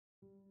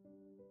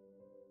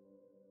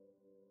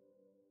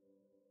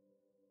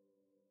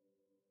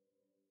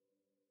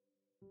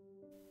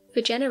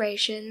For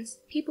generations,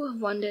 people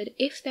have wondered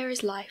if there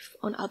is life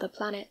on other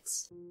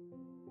planets.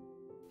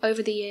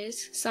 Over the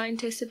years,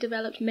 scientists have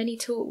developed many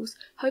tools,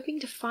 hoping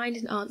to find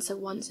an answer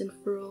once and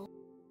for all,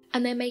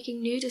 and they're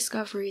making new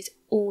discoveries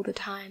all the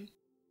time.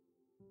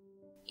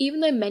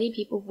 Even though many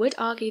people would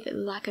argue that the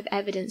lack of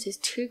evidence is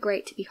too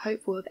great to be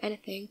hopeful of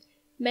anything,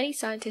 many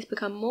scientists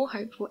become more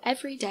hopeful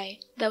every day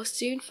they'll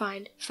soon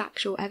find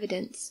factual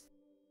evidence.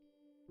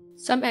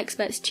 Some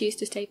experts choose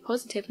to stay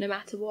positive no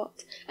matter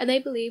what, and they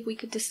believe we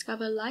could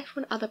discover life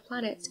on other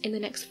planets in the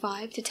next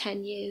 5 to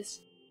 10 years.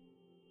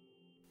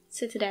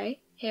 So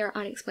today, here at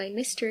Unexplained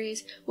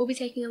Mysteries, we'll be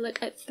taking a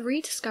look at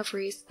 3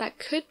 discoveries that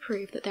could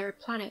prove that there are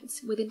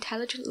planets with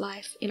intelligent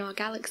life in our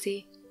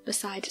galaxy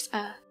besides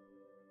Earth.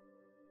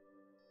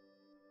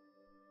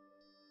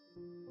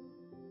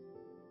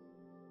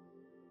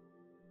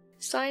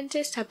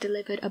 Scientists have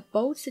delivered a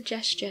bold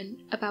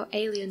suggestion about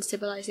alien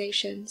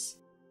civilizations.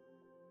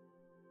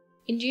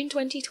 In June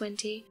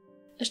 2020,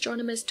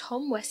 astronomers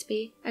Tom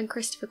Westby and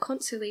Christopher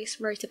Consolis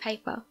wrote a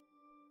paper,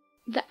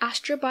 The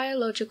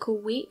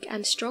Astrobiological Weak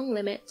and Strong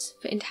Limits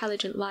for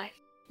Intelligent Life,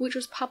 which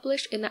was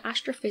published in the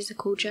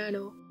Astrophysical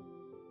Journal.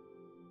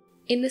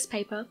 In this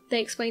paper, they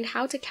explained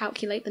how to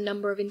calculate the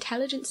number of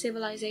intelligent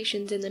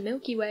civilizations in the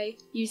Milky Way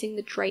using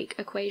the Drake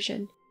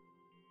equation.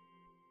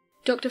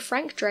 Dr.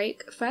 Frank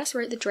Drake first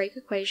wrote the Drake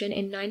equation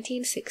in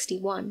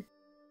 1961.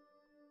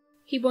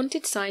 He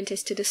wanted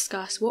scientists to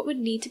discuss what would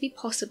need to be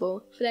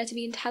possible for there to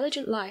be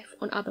intelligent life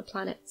on other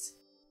planets.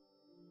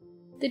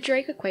 The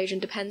Drake equation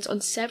depends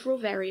on several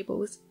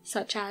variables,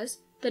 such as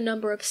the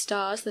number of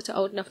stars that are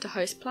old enough to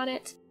host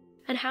planets,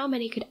 and how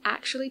many could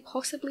actually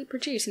possibly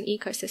produce an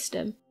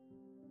ecosystem.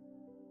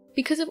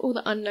 Because of all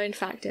the unknown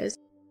factors,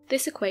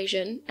 this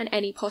equation, and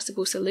any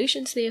possible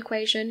solution to the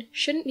equation,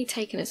 shouldn't be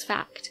taken as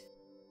fact.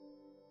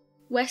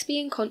 Westby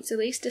and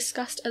Consolis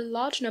discussed a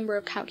large number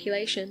of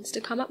calculations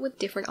to come up with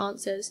different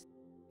answers,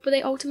 but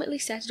they ultimately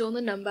settled on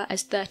the number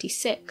as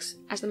 36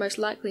 as the most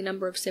likely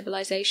number of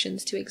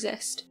civilizations to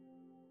exist.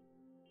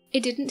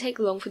 It didn't take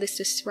long for this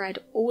to spread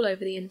all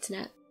over the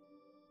internet.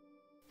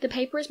 The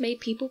paper has made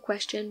people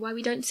question why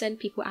we don't send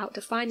people out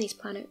to find these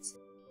planets,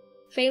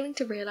 failing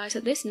to realise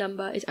that this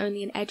number is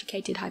only an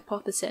educated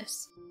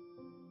hypothesis.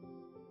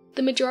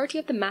 The majority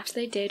of the maths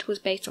they did was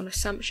based on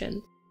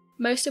assumptions,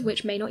 most of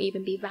which may not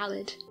even be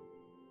valid.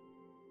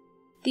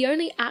 The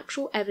only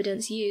actual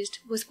evidence used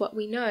was what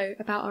we know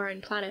about our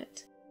own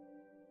planet.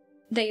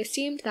 They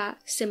assumed that,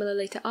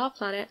 similarly to our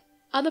planet,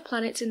 other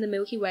planets in the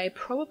Milky Way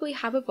probably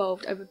have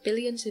evolved over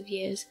billions of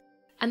years,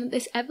 and that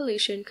this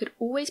evolution could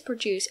always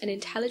produce an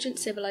intelligent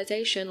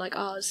civilization like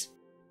ours.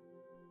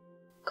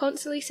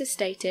 Consolis has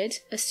stated,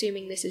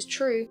 assuming this is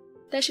true,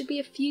 there should be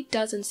a few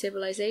dozen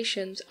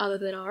civilizations other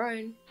than our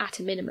own, at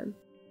a minimum.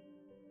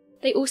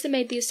 They also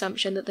made the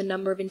assumption that the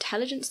number of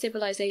intelligent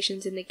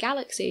civilizations in the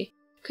galaxy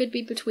could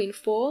be between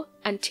 4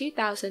 and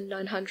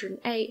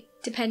 2,908,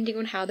 depending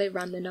on how they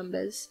ran the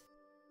numbers.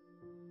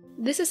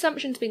 This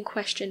assumption's been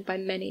questioned by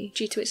many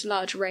due to its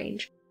large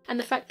range, and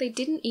the fact they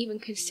didn't even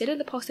consider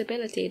the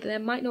possibility that there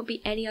might not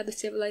be any other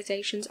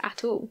civilizations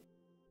at all.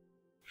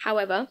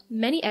 However,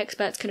 many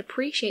experts can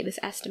appreciate this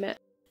estimate,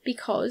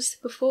 because,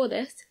 before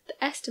this,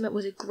 the estimate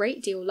was a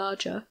great deal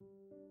larger.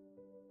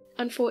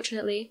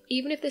 Unfortunately,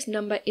 even if this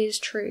number is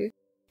true,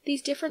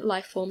 these different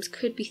life forms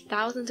could be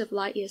thousands of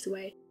light years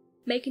away,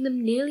 making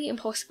them nearly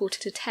impossible to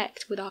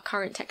detect with our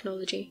current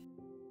technology.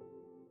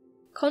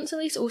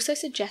 Consolis also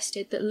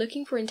suggested that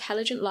looking for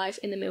intelligent life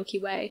in the Milky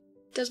Way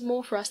does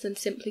more for us than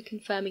simply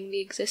confirming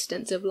the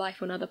existence of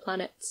life on other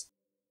planets.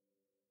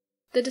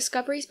 The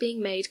discoveries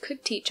being made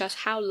could teach us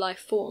how life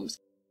forms,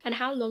 and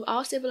how long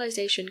our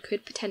civilization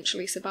could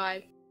potentially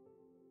survive.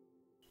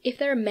 If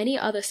there are many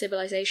other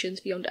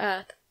civilizations beyond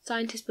Earth,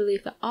 scientists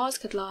believe that ours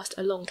could last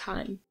a long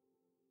time.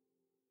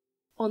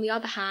 On the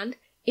other hand,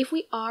 if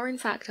we are in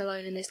fact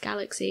alone in this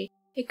galaxy,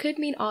 it could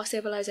mean our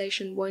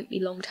civilization won't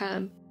be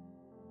long-term.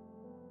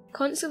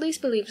 Consolis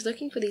believes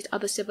looking for these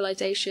other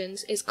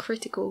civilizations is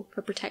critical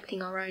for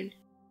protecting our own.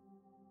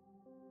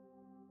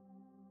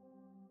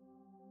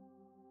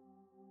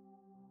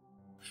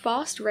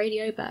 Fast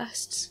radio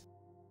bursts.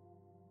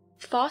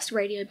 Fast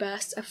radio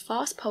bursts are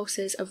fast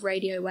pulses of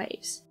radio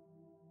waves.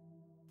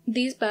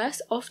 These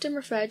bursts, often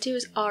referred to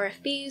as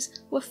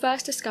RFBs, were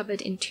first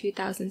discovered in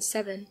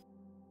 2007.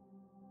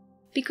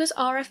 Because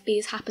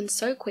RFBs happen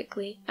so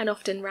quickly, and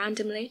often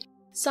randomly,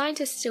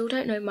 scientists still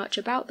don't know much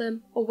about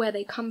them or where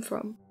they come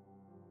from.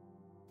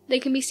 They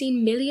can be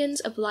seen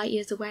millions of light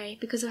years away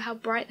because of how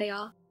bright they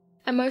are,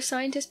 and most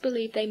scientists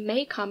believe they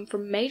may come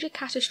from major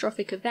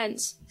catastrophic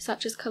events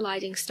such as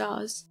colliding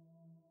stars.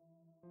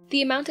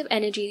 The amount of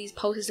energy these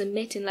pulses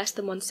emit in less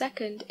than 1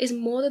 second is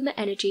more than the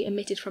energy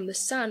emitted from the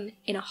sun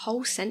in a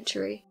whole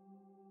century.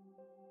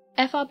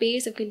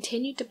 FRBs have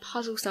continued to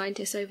puzzle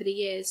scientists over the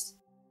years.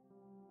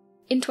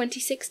 In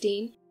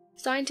 2016,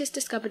 scientists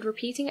discovered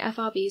repeating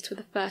FRBs for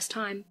the first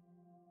time.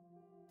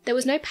 There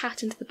was no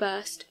pattern to the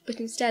burst, but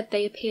instead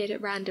they appeared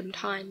at random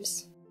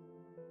times.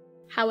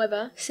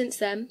 However, since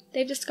then,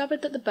 they've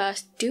discovered that the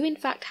bursts do in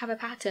fact have a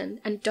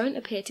pattern and don't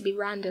appear to be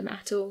random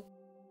at all.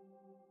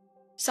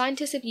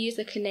 Scientists have used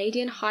the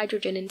Canadian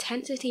Hydrogen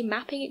Intensity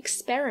Mapping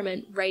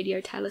Experiment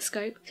radio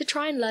telescope to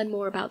try and learn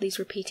more about these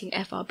repeating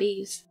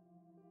FRBs.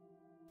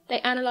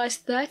 They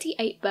analysed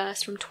 38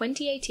 bursts from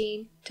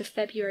 2018 to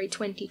February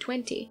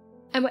 2020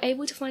 and were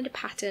able to find a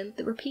pattern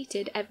that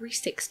repeated every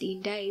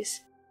 16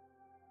 days.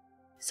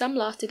 Some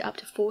lasted up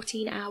to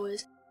 14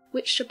 hours,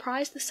 which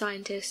surprised the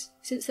scientists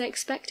since they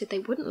expected they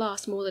wouldn't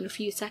last more than a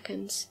few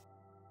seconds.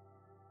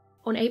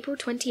 On April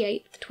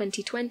 28,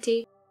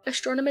 2020,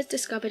 astronomers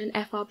discovered an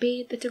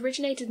FRB that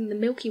originated in the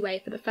Milky Way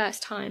for the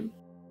first time.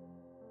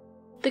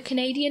 The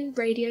Canadian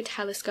radio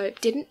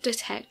telescope didn't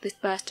detect this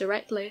burst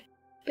directly,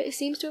 but it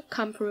seems to have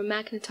come from a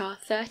magnetar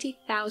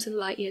 30,000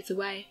 light-years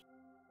away.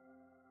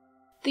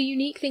 The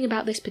unique thing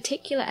about this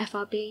particular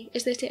FRB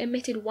is that it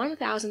emitted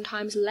 1,000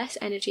 times less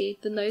energy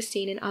than those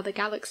seen in other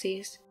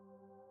galaxies.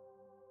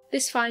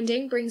 This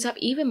finding brings up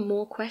even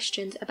more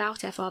questions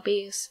about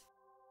FRBs.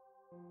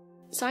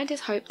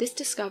 Scientists hope this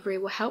discovery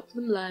will help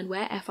them learn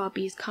where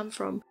FRBs come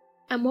from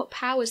and what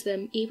powers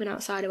them even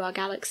outside of our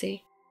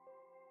galaxy.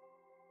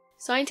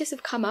 Scientists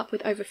have come up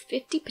with over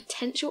 50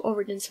 potential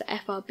origins for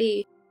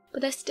FRB,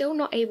 but they're still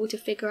not able to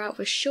figure out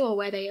for sure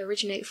where they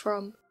originate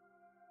from.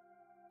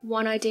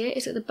 One idea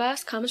is that the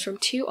burst comes from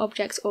two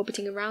objects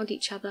orbiting around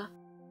each other.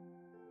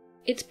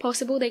 It's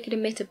possible they could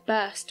emit a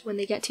burst when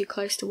they get too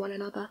close to one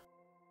another.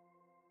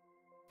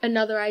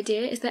 Another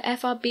idea is that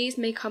FRBs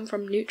may come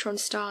from neutron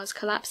stars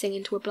collapsing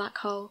into a black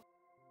hole.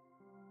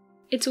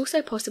 It's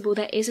also possible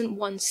there isn't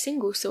one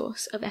single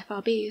source of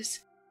FRBs.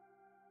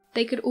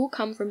 They could all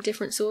come from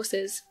different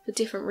sources for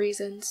different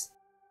reasons.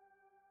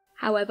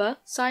 However,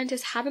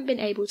 scientists haven't been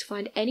able to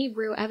find any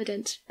real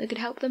evidence that could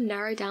help them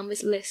narrow down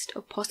this list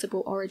of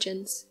possible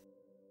origins.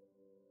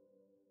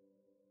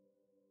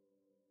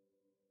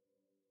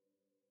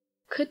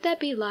 Could there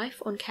be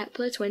life on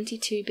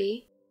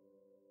Kepler-22b?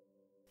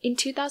 In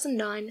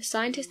 2009,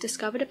 scientists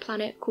discovered a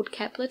planet called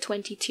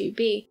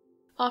Kepler-22b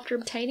after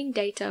obtaining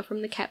data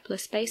from the Kepler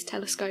Space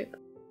Telescope.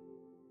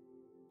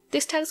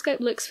 This telescope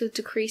looks for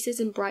decreases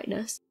in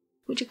brightness,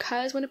 which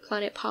occurs when a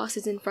planet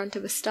passes in front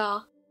of a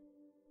star.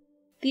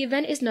 The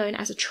event is known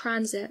as a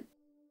transit.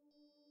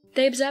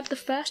 They observed the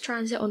first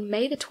transit on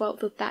May the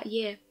 12th of that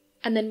year,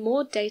 and then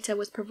more data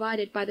was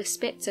provided by the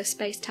Spitzer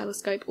Space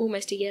Telescope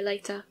almost a year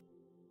later.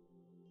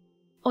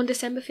 On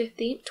December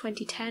 15,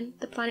 2010,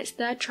 the planet's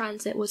third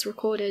transit was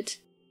recorded.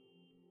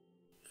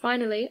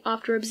 Finally,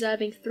 after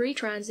observing 3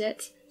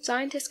 transits,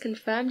 scientists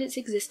confirmed its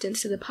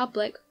existence to the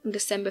public on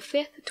December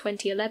 5,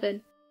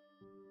 2011.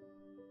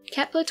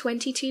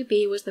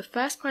 Kepler-22b was the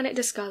first planet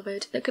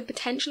discovered that could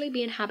potentially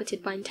be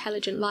inhabited by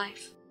intelligent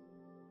life.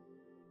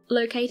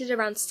 Located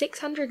around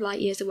 600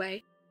 light-years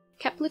away,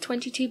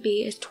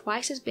 Kepler-22b is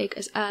twice as big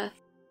as Earth,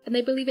 and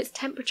they believe its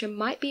temperature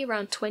might be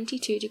around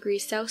 22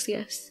 degrees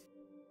Celsius.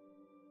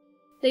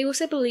 They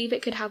also believe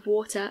it could have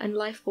water and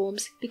life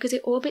forms because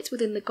it orbits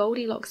within the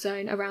Goldilocks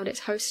zone around its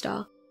host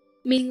star,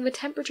 meaning the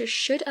temperature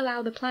should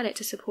allow the planet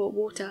to support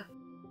water.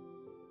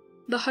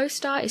 The host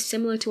star is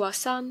similar to our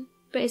Sun,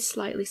 but is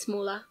slightly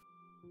smaller.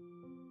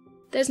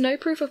 There's no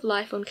proof of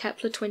life on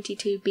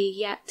Kepler-22b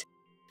yet,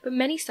 but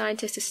many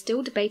scientists are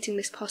still debating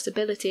this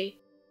possibility.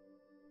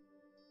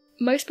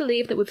 Most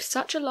believe that with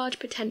such a large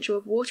potential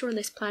of water on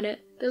this planet,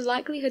 the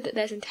likelihood that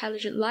there's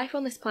intelligent life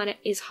on this planet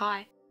is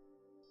high.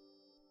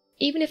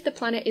 Even if the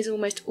planet is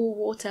almost all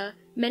water,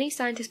 many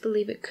scientists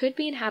believe it could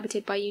be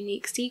inhabited by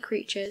unique sea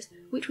creatures,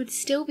 which would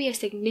still be a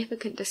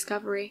significant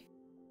discovery.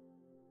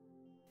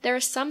 There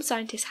are some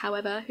scientists,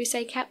 however, who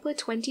say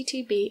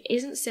Kepler-22b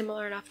isn't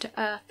similar enough to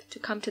Earth to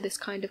come to this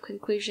kind of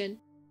conclusion.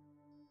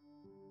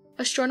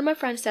 Astronomer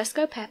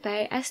Francesco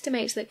Pepe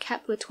estimates that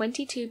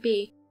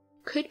Kepler-22b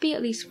could be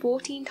at least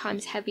 14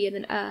 times heavier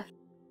than Earth,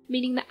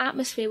 meaning the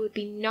atmosphere would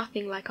be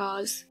nothing like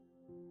ours.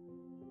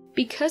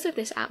 Because of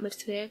this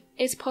atmosphere,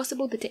 it's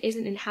possible that it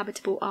isn't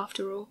inhabitable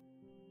after all.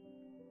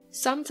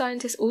 Some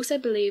scientists also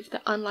believe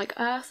that unlike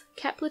Earth,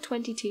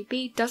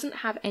 Kepler-22b doesn't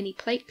have any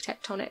plate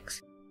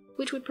tectonics,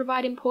 which would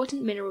provide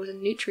important minerals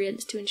and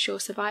nutrients to ensure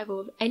survival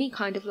of any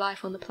kind of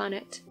life on the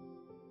planet.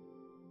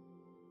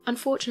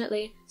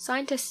 Unfortunately,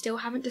 scientists still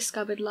haven't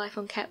discovered life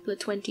on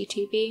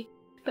Kepler-22b,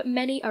 but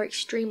many are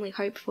extremely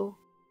hopeful.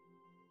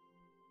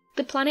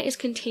 The planet is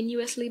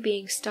continuously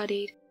being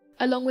studied,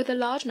 along with a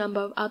large number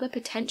of other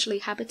potentially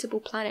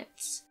habitable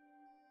planets.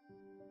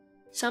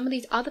 Some of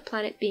these other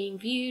planets being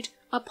viewed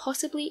are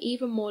possibly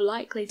even more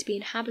likely to be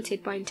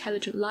inhabited by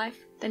intelligent life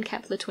than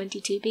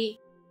Kepler-22b.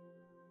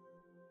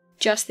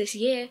 Just this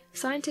year,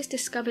 scientists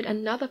discovered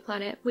another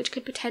planet which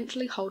could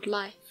potentially hold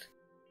life.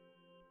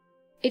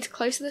 It's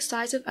close to the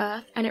size of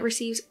Earth and it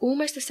receives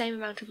almost the same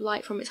amount of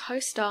light from its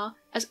host star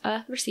as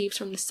Earth receives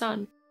from the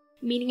Sun,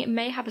 meaning it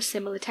may have a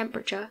similar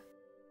temperature.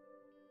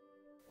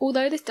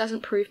 Although this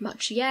doesn't prove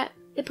much yet,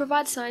 it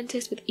provides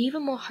scientists with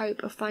even more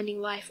hope of finding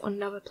life on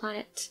another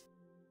planet.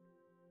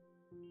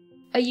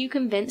 Are you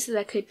convinced that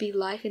there could be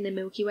life in the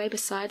Milky Way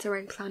besides our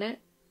own planet?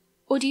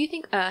 Or do you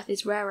think Earth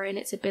is rarer in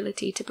its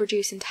ability to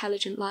produce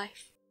intelligent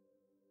life?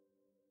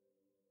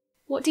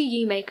 What do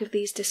you make of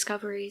these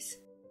discoveries?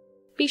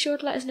 Be sure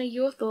to let us know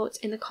your thoughts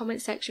in the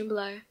comment section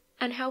below,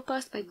 and help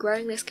us by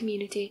growing this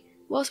community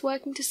whilst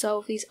working to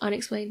solve these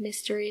unexplained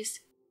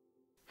mysteries.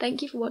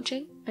 Thank you for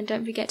watching, and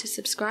don't forget to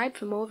subscribe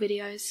for more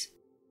videos.